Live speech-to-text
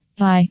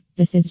Hi,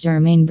 this is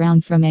Jermaine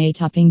Brown from A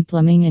Topping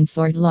Plumbing in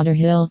Fort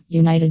Lauderdale,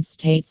 United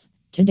States.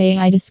 Today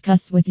I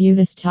discuss with you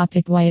this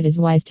topic: why it is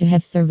wise to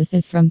have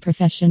services from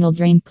professional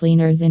drain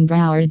cleaners in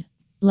Broward.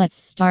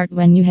 Let's start.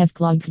 When you have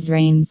clogged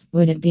drains,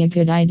 would it be a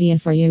good idea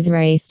for you to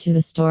race to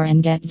the store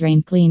and get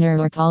drain cleaner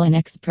or call an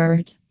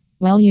expert?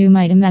 Well, you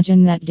might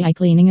imagine that dry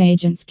cleaning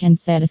agents can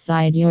set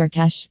aside your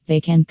cash. They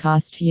can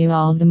cost you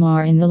all the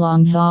more in the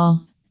long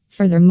haul.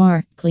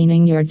 Furthermore,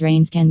 cleaning your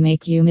drains can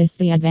make you miss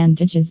the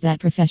advantages that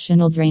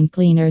professional drain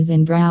cleaners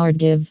in Broward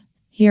give.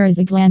 Here is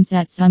a glance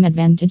at some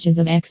advantages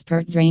of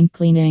expert drain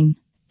cleaning.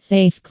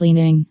 Safe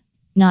cleaning.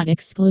 Not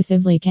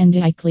exclusively can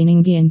dry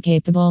cleaning be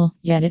incapable,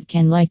 yet it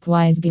can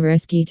likewise be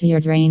risky to your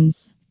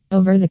drains.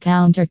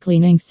 Over-the-counter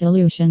cleaning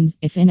solutions,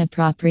 if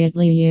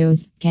inappropriately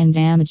used, can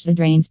damage the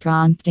drains,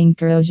 prompting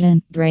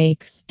corrosion,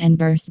 breaks, and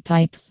burst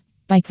pipes.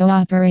 By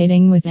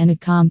cooperating with an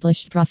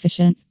accomplished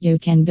professional, you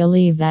can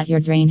believe that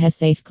your drain has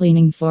safe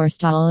cleaning,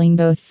 forestalling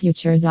both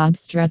future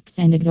obstructs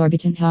and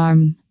exorbitant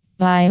harm.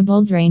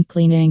 Viable drain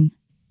cleaning.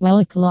 While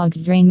a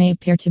clogged drain may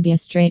appear to be a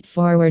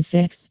straightforward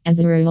fix, as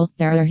a rule,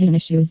 there are hidden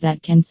issues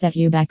that can set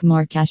you back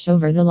more cash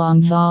over the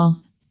long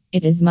haul.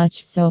 It is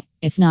much so,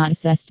 if not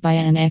assessed by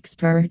an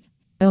expert.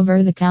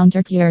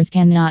 Over-the-counter cures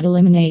cannot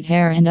eliminate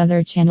hair and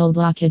other channel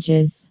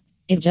blockages.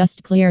 It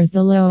just clears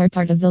the lower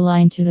part of the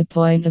line to the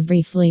point of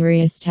briefly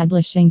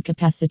re-establishing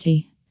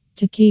capacity.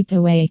 To keep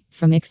away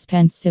from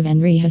expensive and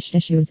rehashed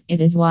issues,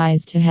 it is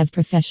wise to have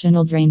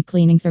professional drain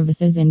cleaning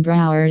services in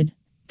Broward.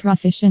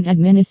 Proficient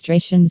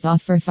administrations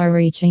offer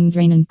far-reaching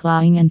drain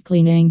unclogging and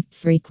cleaning,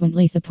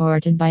 frequently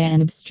supported by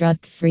an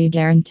obstruct-free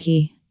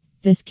guarantee.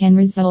 This can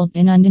result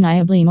in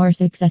undeniably more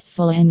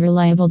successful and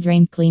reliable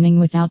drain cleaning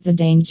without the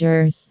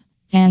dangers.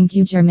 Thank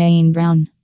you, Jermaine Brown.